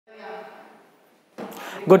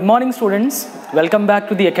Good morning, students. Welcome back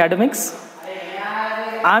to the academics.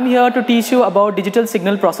 I'm here to teach you about digital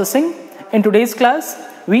signal processing. In today's class,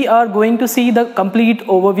 we are going to see the complete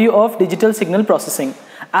overview of digital signal processing.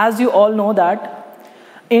 As you all know that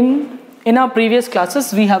in our previous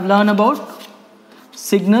classes, we have learned about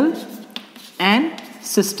signal and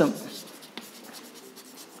system.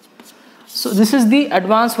 So this is the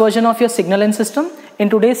advanced version of your signal and system. In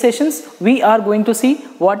today's sessions, we are going to see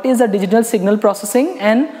what is the digital signal processing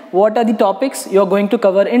and what are the topics you are going to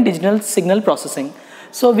cover in digital signal processing.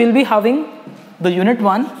 So we'll be having the unit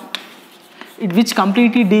 1, which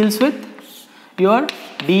completely deals with your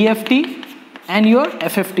DFT and your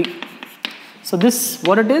FFT. So this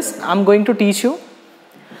what it is, I'm going to teach you.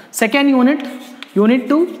 Second unit, unit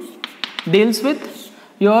 2 deals with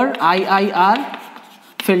your IIR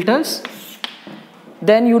filters.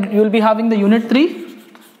 Then you'll be having the unit 3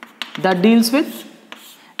 that deals with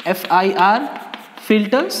FIR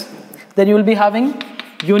filters. Then you will be having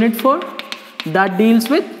unit 4 that deals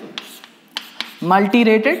with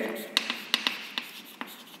multi-rated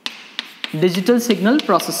digital signal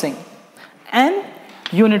processing. And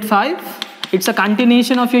unit 5, it's a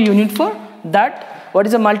continuation of your unit 4, that what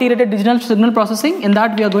is a multi-rated digital signal processing. In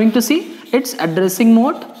that we are going to see its addressing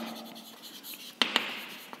mode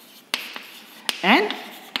and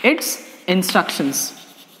its instructions.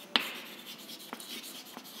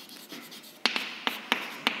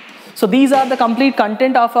 So these are the complete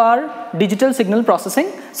content of our digital signal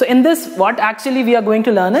processing. So in this, what actually we are going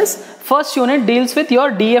to learn is, first unit deals with your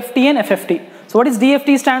DFT and FFT. So what is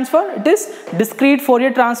DFT stands for? It is discrete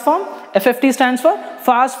Fourier transform. FFT stands for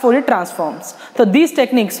fast Fourier transforms. So these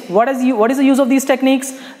techniques, what is the use of these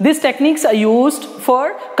techniques? These techniques are used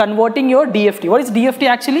for converting your DFT. What is DFT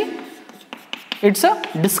actually? It's a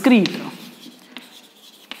discrete.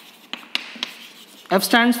 F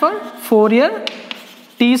stands for Fourier,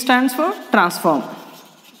 T stands for transform.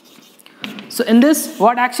 So in this,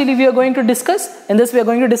 what actually we are going to discuss? In this we are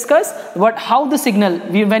going to discuss how the signal,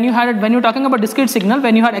 when you're talking about discrete signal,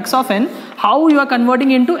 when you had x of n, how you are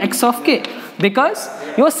converting into x of k. Because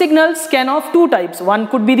your signals can of two types. One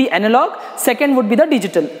could be the analog, second would be the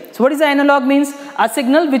digital. So what is the analog means? A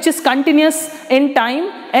signal which is continuous in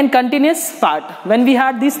time and continuous part. When we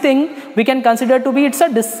had this thing, we can consider to be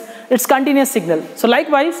it's continuous signal. So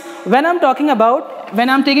likewise, when I'm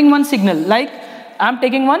taking one signal, like I'm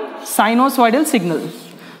taking one sinusoidal signal.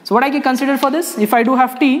 So what I can consider for this, if I do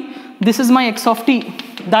have t, this is my x of t.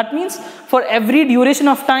 That means for every duration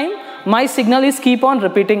of time, my signal is keep on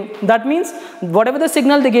repeating. That means whatever the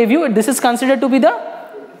signal they gave you, this is considered to be the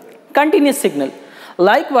continuous signal.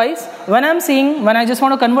 Likewise, when I just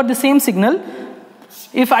want to convert the same signal,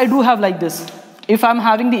 if I do have like this, if I'm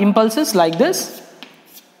having the impulses like this,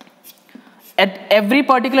 at every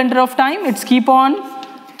particular interval of time, it's keep on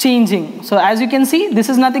changing. So as you can see, this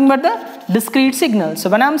is nothing but the discrete signal.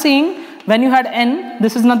 So when I'm saying, when you had n,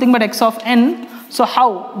 this is nothing but x of n. So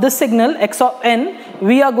how this signal x of n,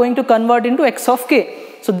 we are going to convert into x of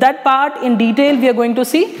k. So that part in detail we are going to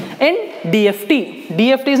see in DFT.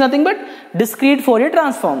 DFT is nothing but discrete Fourier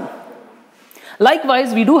transform.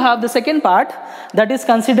 Likewise, we do have the second part that is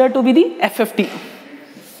considered to be the FFT.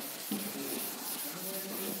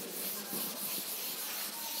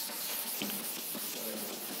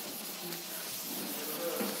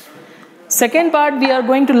 Second part we are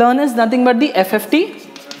going to learn is nothing but the FFT.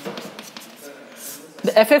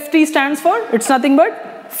 The FFT stands for, it's nothing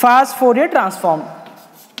but fast Fourier transform.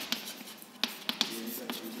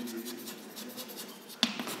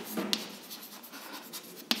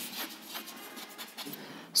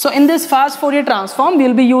 So in this fast Fourier transform, we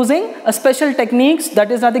will be using a special techniques, that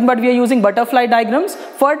is nothing but we are using butterfly diagrams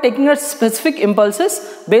for taking a specific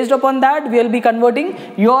impulses. Based upon that, we will be converting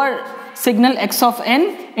your signal x of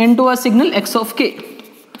n into a signal x of k.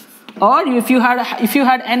 Or if you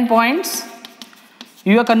had n points,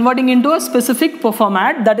 you are converting into a specific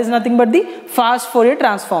format, that is nothing but the fast Fourier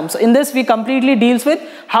transform. So in this we completely deals with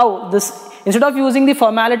how this, instead of using the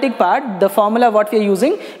formalitic part, the formula what we are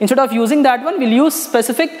using, instead of using that one, we'll use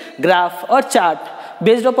specific graph or chart.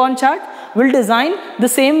 Based upon chart, we'll design the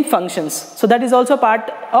same functions. So that is also part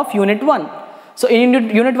of unit 1. So in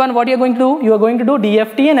unit 1, what you are going to do? You are going to do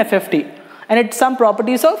DFT and FFT. And it's some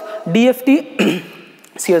properties of DFT,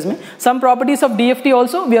 excuse me, some properties of DFT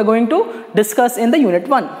also we are going to discuss in the unit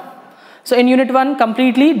 1. So in unit 1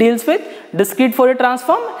 completely deals with discrete Fourier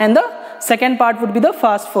transform, and the second part would be the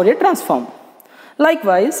fast Fourier transform.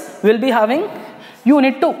 Likewise, we'll be having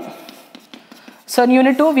unit 2. So in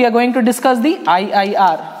unit 2, we are going to discuss the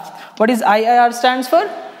IIR. What is IIR stands for?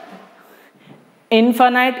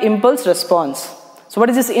 Infinite impulse response. So what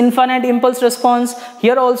is this infinite impulse response?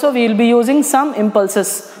 Here also we will be using some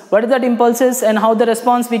impulses. What is that impulses and how the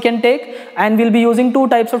response we can take, and we'll be using two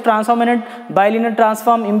types of transform in it, bilinear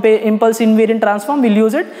transform, impulse invariant transform. We'll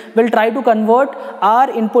use it. We'll try to convert our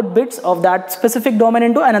input bits of that specific domain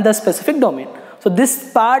into another specific domain. So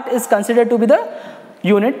this part is considered to be the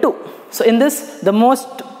unit 2. So in this, the most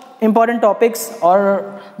important topics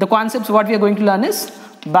or the concepts what we are going to learn is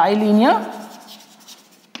bilinear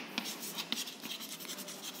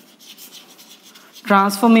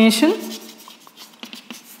transformation,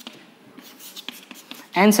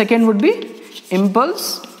 and second would be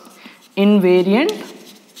impulse invariant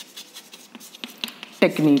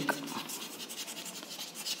technique.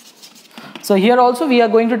 So here also we are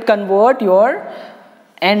going to convert your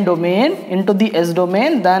N domain into the S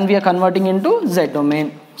domain, then we are converting into Z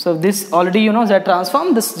domain. So this already you know Z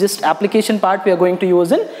transform, this just application part we are going to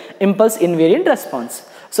use in impulse invariant response.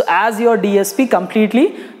 So as your DSP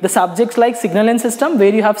completely, the subjects like signal and system,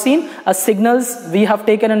 where you have seen signals we have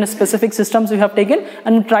taken and specific systems we have taken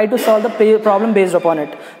and try to solve the problem based upon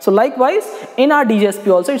it. So likewise in our DSP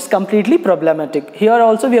also it's completely problematic. Here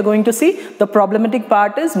also we are going to see the problematic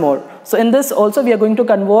part is more. So in this also we are going to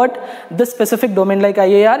convert this specific domain like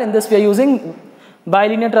IAR. In this we are using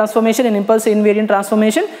bilinear transformation and impulse invariant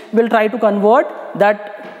transformation. We'll try to convert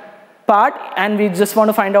that part and we just want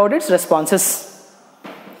to find out its responses.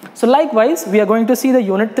 So likewise, we are going to see the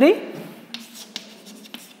unit 3.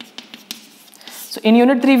 So in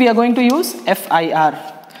unit 3, we are going to use FIR.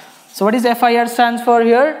 So what is FIR stands for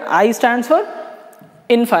here? I stands for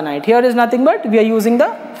infinite. Here is nothing but we are using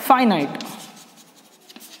the finite.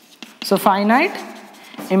 So finite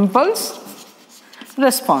impulse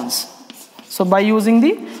response. So by using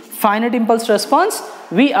the finite impulse response,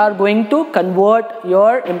 we are going to convert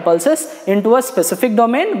your impulses into a specific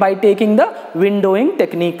domain by taking the windowing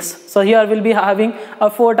techniques. So here we'll be having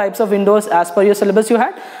 4 types of windows as per your syllabus. You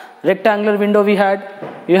had rectangular window, you had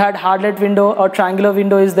hardlet window, or triangular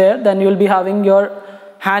window is there. Then you will be having your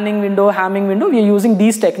Hanning window, Hamming window. We are using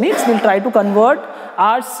these techniques. We'll try to convert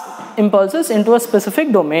our impulses into a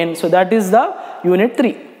specific domain. So that is the unit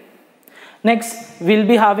 3. Next we'll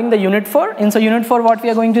be having the unit 4. In so unit 4 what we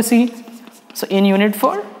are going to see? So in unit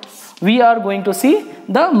 4 we are going to see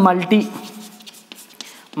the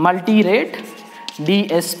multi-rate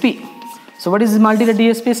DSP. So what is multi-rate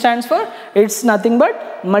DSP stands for? It's nothing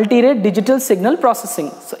but multi-rate digital signal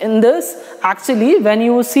processing. So in this actually when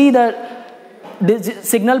you see the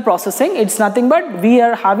signal processing, it's nothing but we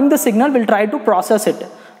are having the signal, we'll try to process it.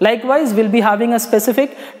 Likewise we'll be having a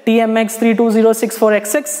specific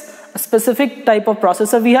TMX32064XX, a specific type of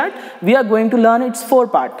processor we are going to learn its 4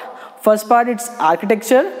 part. First part it's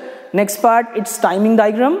architecture, next part it's timing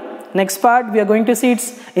diagram, next part we are going to see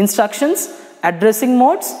its instructions, addressing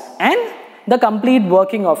modes, and the complete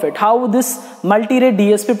working of it, how this multi-rate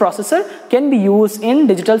DSP processor can be used in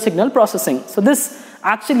digital signal processing. So this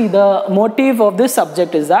actually the motive of this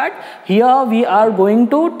subject is that here we are going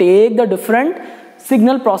to take the different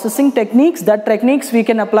signal processing techniques, that techniques we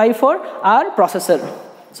can apply for our processor.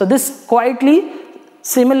 So this quietly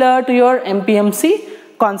similar to your MPMC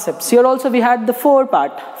concepts. Here also we had the 4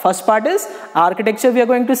 part. First part is architecture we are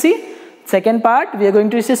going to see. Second part we are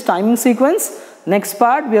going to see timing sequence. Next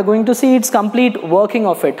part we are going to see its complete working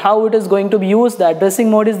of it, how it is going to be used, the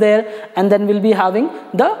addressing mode is there, and then we'll be having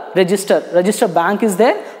the register bank is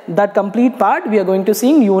there. That complete part we are going to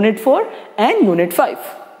see in unit 4 and unit 5.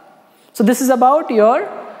 So this is about your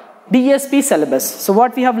DSP syllabus. So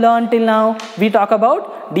what we have learned till now, we talk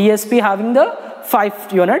about DSP having the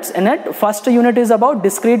 5 units in it. First unit is about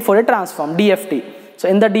discrete Fourier transform, DFT. So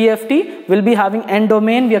in the DFT we'll be having N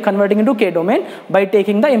domain, we are converting into K domain by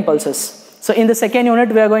taking the impulses. So in the second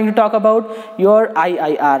unit we are going to talk about your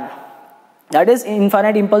IIR. That is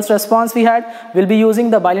infinite impulse response we had. We'll be using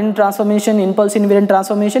the bilinear transformation, impulse invariant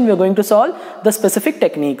transformation. We are going to solve the specific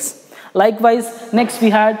techniques. Likewise, next we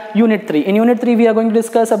had unit 3. In unit 3 we are going to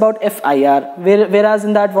discuss about FIR. Whereas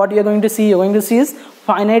in that what you are going to see is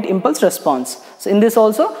finite impulse response. So in this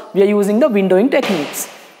also we are using the windowing techniques.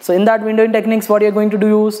 So in that windowing techniques what you are going to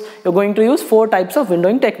do is, you are going to use 4 types of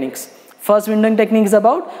windowing techniques. First windowing technique is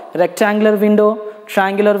about rectangular window,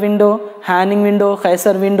 triangular window, Hanning window,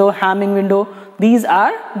 Kaiser window, Hamming window. These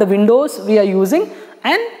are the windows we are using,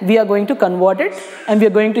 and we are going to convert it, and we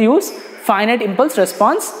are going to use finite impulse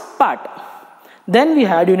response part. Then we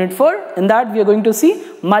had unit 4. In that we are going to see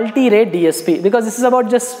multi-rate DSP, because this is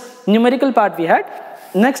about just numerical part we had.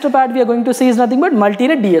 Next part we are going to see is nothing but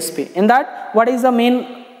multi-rate DSP. In that, what is the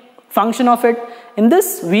main function of it? In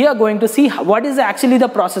this we are going to see what is actually the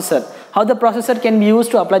processor. how the processor can be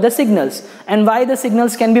used to apply the signals, and why the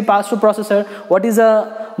signals can be passed to processor, what is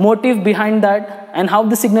the motive behind that, and how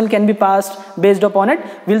the signal can be passed based upon it.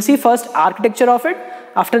 We'll see first architecture of it.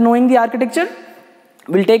 After knowing the architecture,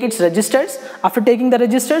 we'll take its registers. After taking the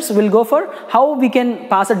registers, we'll go for how we can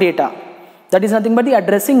pass a data. That is nothing but the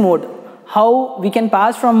addressing mode. How we can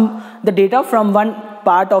pass from the data from one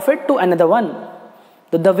part of it to another one.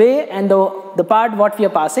 The way and the part what we are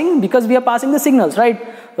passing, because we are passing the signals, right?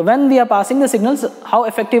 When we are passing the signals, how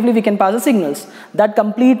effectively we can pass the signals. That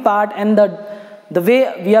complete part and the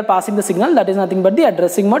way we are passing the signal, that is nothing but the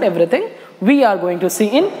addressing mode, everything we are going to see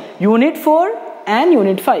in Unit 4 and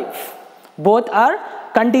Unit 5. Both are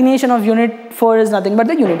continuation of Unit 4 is nothing but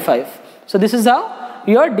the Unit 5. So this is how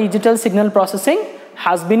your digital signal processing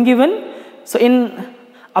has been given. So in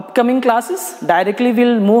upcoming classes, directly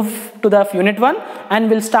we'll move to the Unit 1 and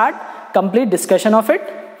we'll start complete discussion of it.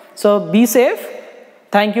 So be safe.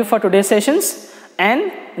 Thank you for today's sessions,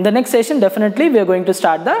 and in the next session definitely we are going to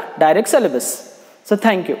start the direct syllabus. So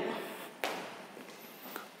thank you.